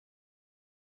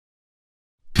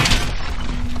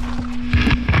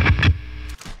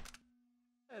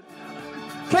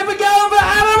Keep it going for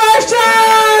Adam Ashton!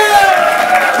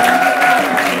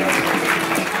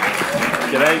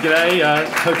 G'day.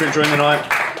 Hope you're enjoying the night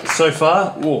so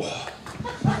far. Whoa.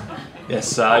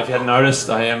 Yes, if you hadn't noticed,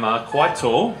 I am quite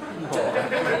tall.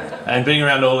 And being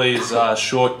around all these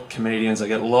short comedians, I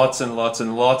get lots and lots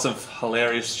and lots of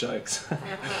hilarious jokes.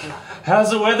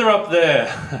 How's the weather up there?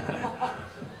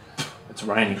 It's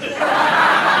raining.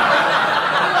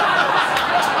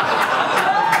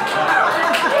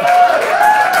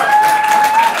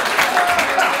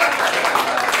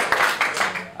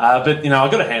 But, you know, I've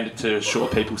got to hand it to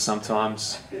short people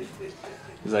sometimes,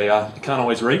 because they can't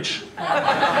always reach. But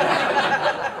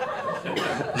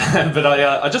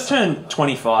I just turned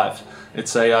 25.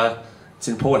 It's an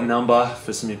important number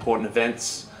for some important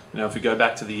events. You know, if we go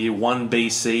back to the year 1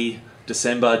 BC,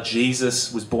 December,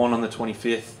 Jesus was born on the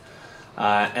 25th.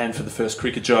 And for the first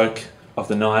cricket joke of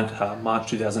the night, March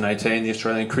 2018, the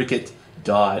Australian cricket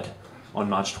died on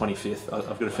March 25th.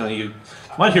 I've got a feeling you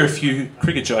might hear a few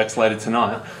cricket jokes later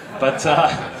tonight. But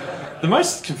the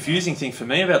most confusing thing for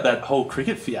me about that whole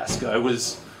cricket fiasco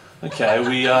was, okay,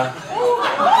 we...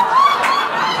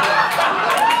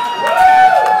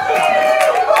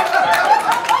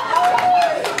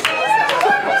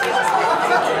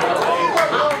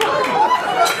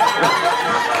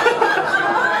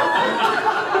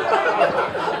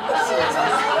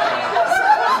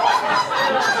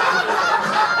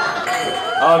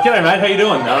 Oh, g'day mate, how you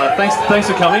doing? Thanks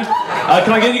for coming.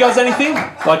 Can I get you guys anything?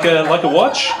 Like a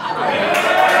watch?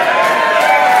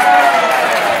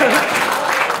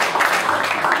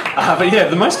 But yeah,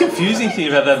 the most confusing thing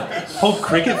about that whole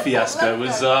cricket fiasco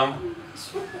was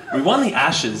we won the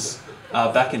Ashes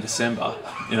back in December.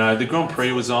 You know, the Grand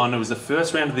Prix was on, it was the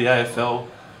first round of the AFL.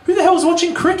 Who the hell was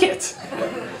watching cricket?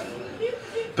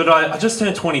 But I just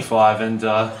turned 25 and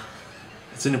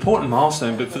it's an important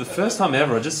milestone, but for the first time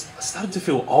ever, I started to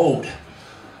feel old. I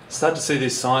started to see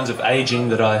these signs of aging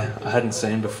that I hadn't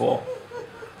seen before.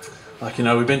 Like, you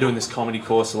know, we've been doing this comedy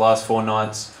course the last 4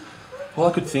 nights. All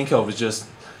I could think of was just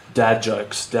dad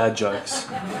jokes. It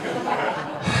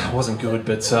wasn't good,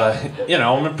 but, you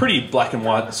know, I'm a pretty black and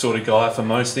white sort of guy for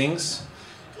most things,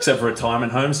 except for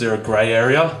retirement homes. They're a grey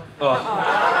area. Oh.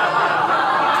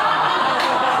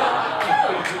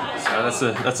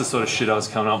 That's the sort of shit I was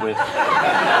coming up with.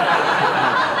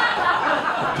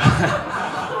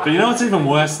 But you know what's even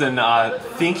worse than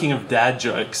thinking of dad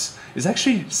jokes is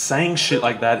actually saying shit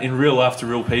like that in real life to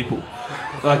real people.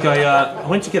 Like I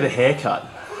went to get a haircut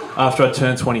after I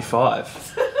turned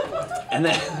 25. And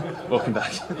then... Welcome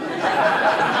back.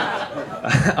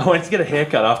 I went to get a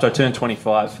haircut after I turned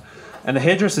 25. And the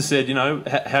hairdresser said, you know,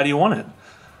 how do you want it?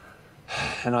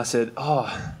 And I said,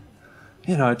 oh...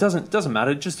 You know, it doesn't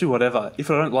matter, just do whatever. If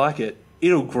I don't like it,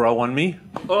 it'll grow on me.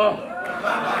 Oh.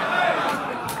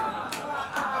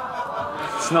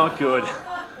 It's not good.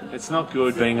 It's not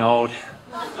good being old.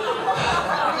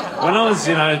 When I was,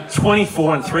 you know,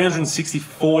 24 and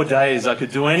 364 days, I could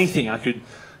do anything. I could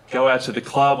go out to the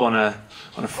club on a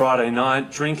Friday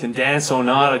night, drink and dance all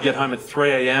night. I'd get home at 3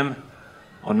 a.m.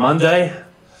 on Monday.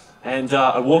 And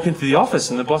I'd walk into the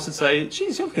office and the boss would say,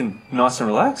 geez, you're looking nice and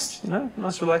relaxed, you know,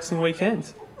 nice relaxing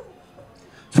weekend.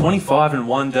 25 in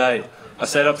one day. I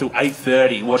stayed up till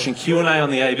 8:30 watching Q&A on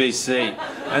the ABC.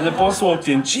 And the boss walked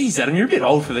in, geez, Adam, you're a bit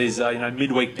old for these, you know,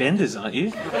 midweek benders, aren't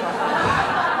you?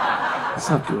 That's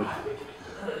not good.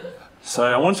 So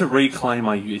I wanted to reclaim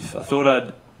my youth. I thought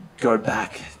I'd go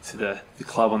back to the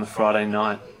club on the Friday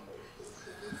night.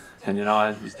 And, you know,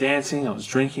 I was dancing, I was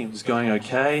drinking, it was going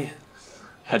okay.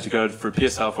 Had to go for a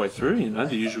piss halfway through, you know,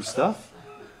 the usual stuff.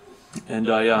 And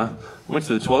I went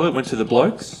to the toilet, went to the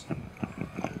blokes.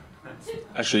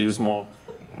 Actually, it was more...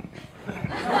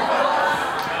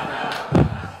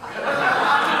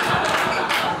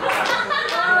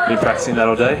 Been practicing that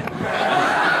all day.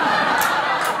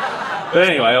 But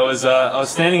anyway, I was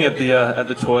standing at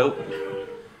the toilet.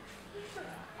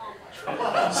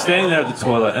 Standing there at the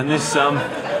toilet, and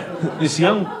this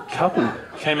young couple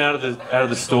came out of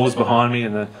the stalls behind me,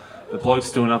 and the bloke's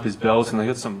doing up his belt, and they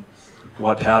got some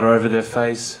white powder over their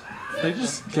face. They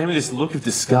just gave me this look of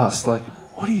disgust, like,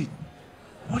 what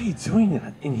are you doing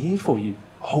in here for, you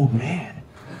old man?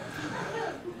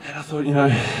 And I thought, you know,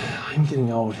 I'm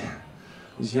getting old.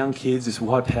 These young kids, this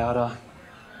white powder.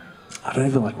 I don't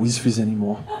even like Whiz Fizz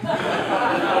anymore.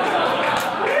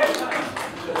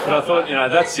 But I thought, you know,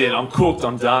 that's it. I'm cooked.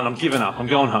 I'm done. I'm giving up. I'm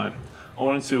going home. I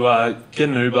wanted to get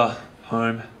an Uber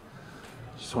home.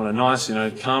 Just want a nice, you know,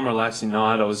 calm, relaxing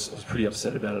night. I was pretty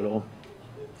upset about it all.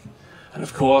 And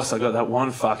of course, I got that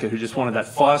one fucker who just wanted that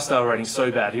 5-star rating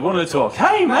so bad. He wanted to talk.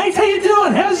 Hey, mate, how you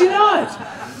doing? How's your night?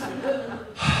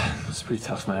 It's pretty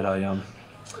tough, mate. I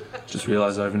just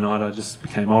realised overnight I just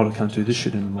became old. I can't do this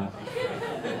shit anymore.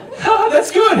 Oh,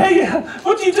 that's good. Hey,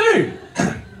 what do you do?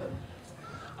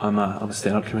 I'm a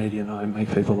stand-up comedian. I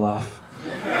make people laugh.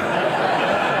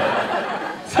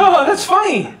 Oh, that's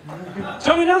funny.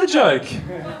 Tell me another joke.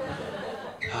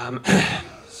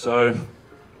 So,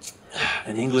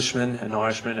 an Englishman, an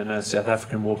Irishman, and a South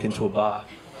African walk into a bar.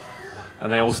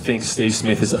 And they all think Steve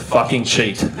Smith is a fucking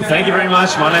cheat. Thank you very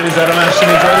much. My name is Adam Ashton.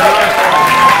 Enjoy the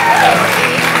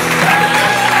night.